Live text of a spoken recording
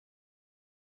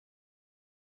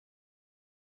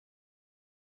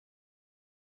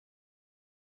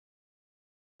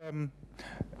Um,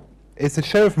 it's a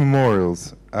show of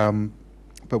memorials,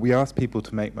 but we asked people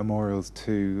to make memorials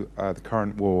to the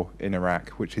current war in Iraq,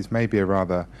 which is maybe a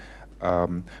rather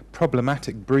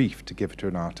problematic brief to give to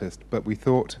an artist, but we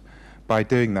thought by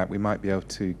doing that we might be able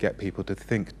to get people to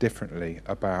think differently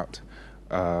about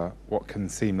what can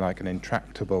seem like an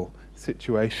intractable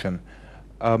situation.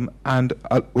 And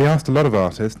we asked a lot of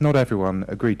artists. Not everyone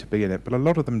agreed to be in it, but a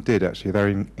lot of them did, actually, a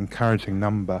very encouraging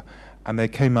number. And they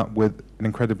came up with an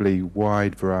incredibly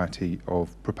wide variety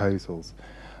of proposals,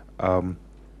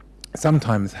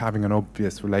 sometimes having an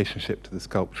obvious relationship to the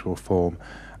sculptural form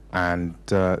and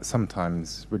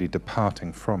sometimes really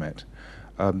departing from it.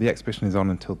 The exhibition is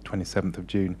on until the 27th of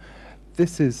June.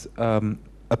 This is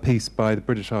a piece by the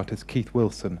British artist Keith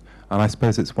Wilson, and I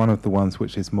suppose it's one of the ones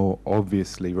which is more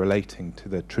obviously relating to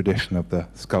the tradition of the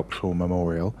sculptural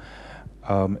memorial.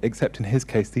 Except in his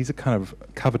case, these are kind of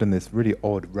covered in this really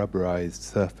odd rubberized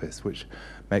surface, which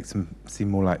makes them seem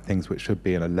more like things which should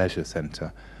be in a leisure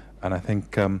centre. And I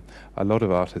think a lot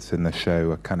of artists in the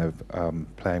show are kind of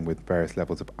playing with various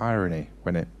levels of irony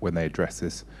when they address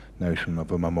this notion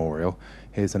of a memorial.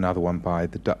 Here's another one by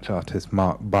the Dutch artist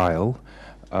Mark Byle,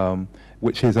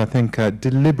 which is, I think,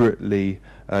 deliberately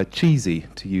cheesy,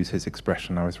 to use his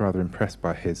expression. I was rather impressed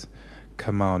by his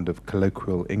command of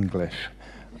colloquial English.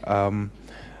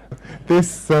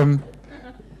 This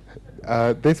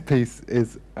piece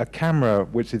is a camera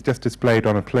which is just displayed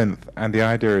on a plinth, and the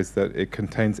idea is that it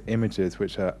contains images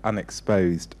which are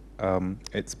unexposed.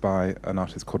 It's by an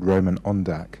artist called Roman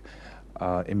Ondak,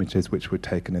 images which were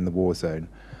taken in the war zone.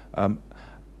 An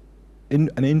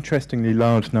interestingly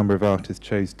large number of artists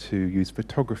chose to use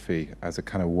photography as a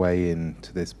kind of way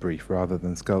into this brief rather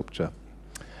than sculpture.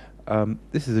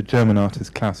 This is a German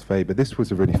artist, Klaus Weber. This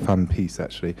was a really fun piece,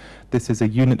 actually. This is a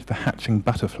unit for hatching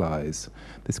butterflies.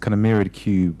 This kind of mirrored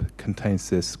cube contains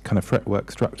this kind of fretwork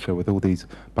structure with all these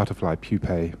butterfly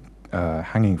pupae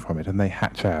hanging from it, and they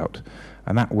hatch out.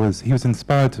 And he was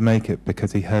inspired to make it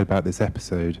because he heard about this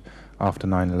episode after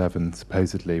 9/11,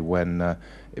 supposedly, when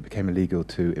it became illegal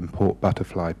to import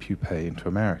butterfly pupae into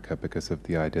America because of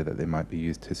the idea that they might be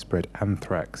used to spread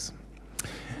anthrax.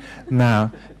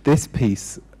 Now, this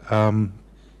piece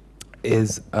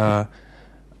is a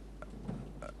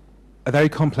very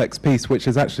complex piece which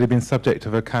has actually been subject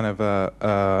of a kind of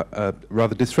a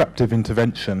rather disruptive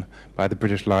intervention by the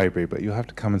British Library, but you'll have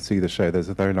to come and see the show. There's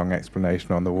a very long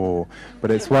explanation on the war,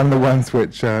 but it's one of the ones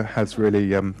which has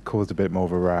really caused a bit more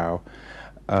of a row,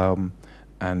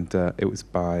 and it was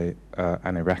by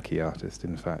an Iraqi artist,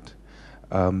 in fact.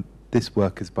 This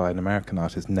work is by an American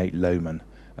artist, Nate Lohman,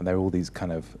 and there are all these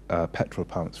kind of petrol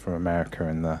pumps from America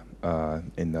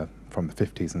from the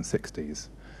 50s and 60s.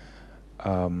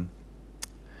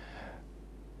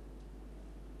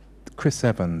 Chris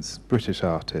Evans, British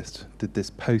artist, did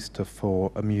this poster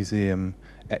for a museum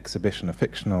exhibition, a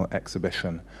fictional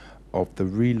exhibition of the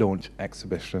relaunch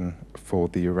exhibition for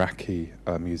the Iraqi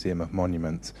Museum of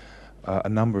Monuments. A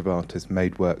number of artists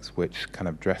made works which kind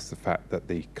of address the fact that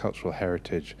the cultural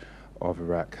heritage of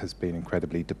Iraq has been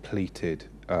incredibly depleted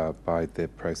by the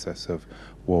process of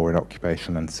war and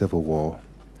occupation and civil war.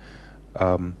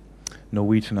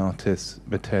 Norwegian artist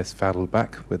Mathias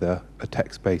Fadelbach with a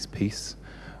text-based piece.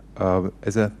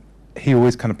 He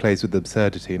always kind of plays with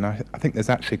absurdity, and I think there's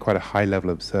actually quite a high level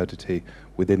of absurdity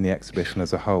within the exhibition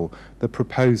as a whole. The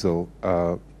proposal,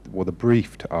 or the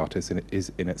brief to artists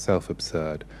is in itself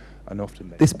absurd. And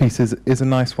often this piece is a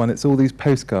nice one. It's all these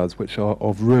postcards which are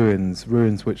of ruins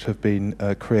which have been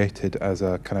created as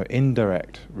a kind of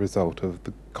indirect result of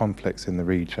the conflicts in the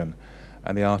region.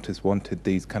 And the artist wanted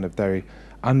these kind of very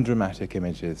undramatic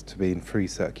images to be in free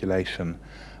circulation,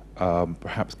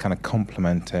 perhaps kind of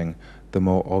complementing the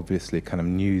more obviously kind of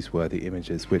newsworthy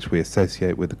images which we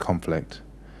associate with the conflict.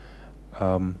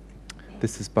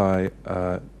 This is by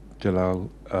Khalil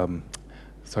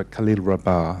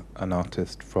Rabah, an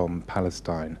artist from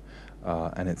Palestine,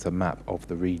 and it's a map of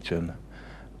the region.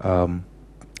 And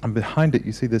behind it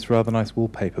you see this rather nice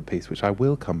wallpaper piece, which I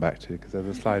will come back to because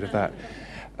there's a slide of that.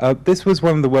 This was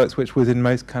one of the works which was in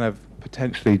most kind of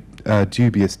potentially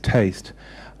dubious taste.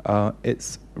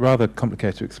 It's rather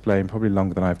complicated to explain, probably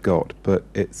longer than I've got, but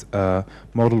it's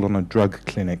modelled on a drug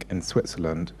clinic in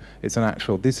Switzerland. This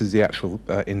is the actual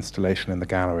installation in the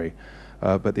gallery,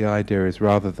 but the idea is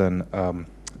rather than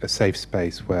a safe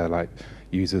space where like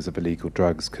users of illegal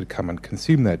drugs could come and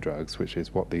consume their drugs, which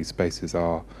is what these spaces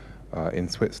are in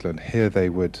Switzerland, here they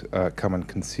would come and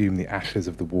consume the ashes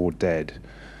of the war dead.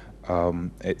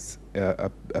 It's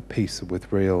a piece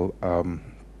with real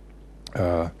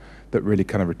that really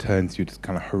kind of returns you to the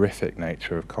kind of horrific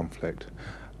nature of conflict,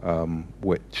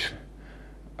 which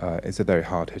It's a very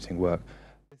hard-hitting work.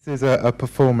 This is a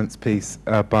performance piece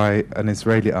by an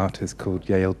Israeli artist called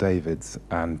Yael Davids,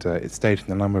 and it's staged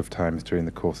a number of times during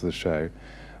the course of the show.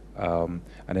 And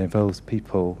it involves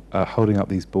people holding up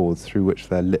these boards through which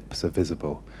their lips are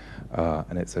visible.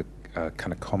 And it's a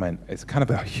kind of comment, it's kind of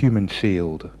a human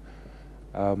shield.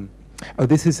 Oh,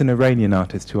 this is an Iranian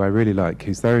artist who I really like,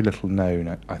 who's very little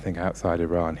known, I think, outside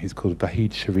Iran. He's called Vahid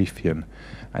Sharifian,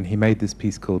 and he made this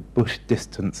piece called Bush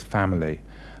Distance Family.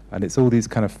 And it's all these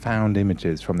kind of found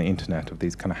images from the internet of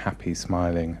these kind of happy,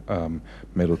 smiling,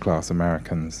 middle-class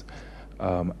Americans.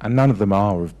 And none of them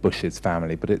are of Bush's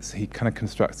family, but he kind of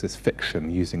constructs this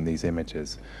fiction using these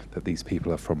images that these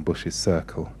people are from Bush's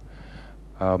circle.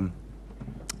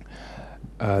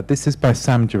 This is by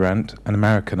Sam Durant, an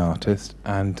American artist,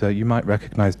 and you might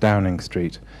recognize Downing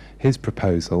Street. His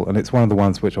proposal, and it's one of the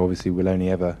ones which obviously will only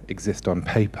ever exist on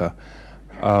paper,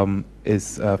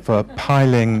 is for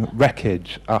piling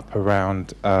wreckage up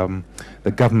around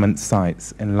the government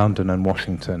sites in London and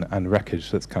Washington, and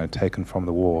wreckage that's kind of taken from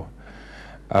the war.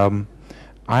 I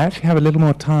actually have a little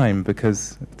more time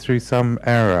because through some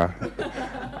error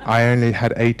I only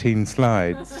had 18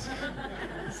 slides.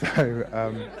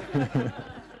 So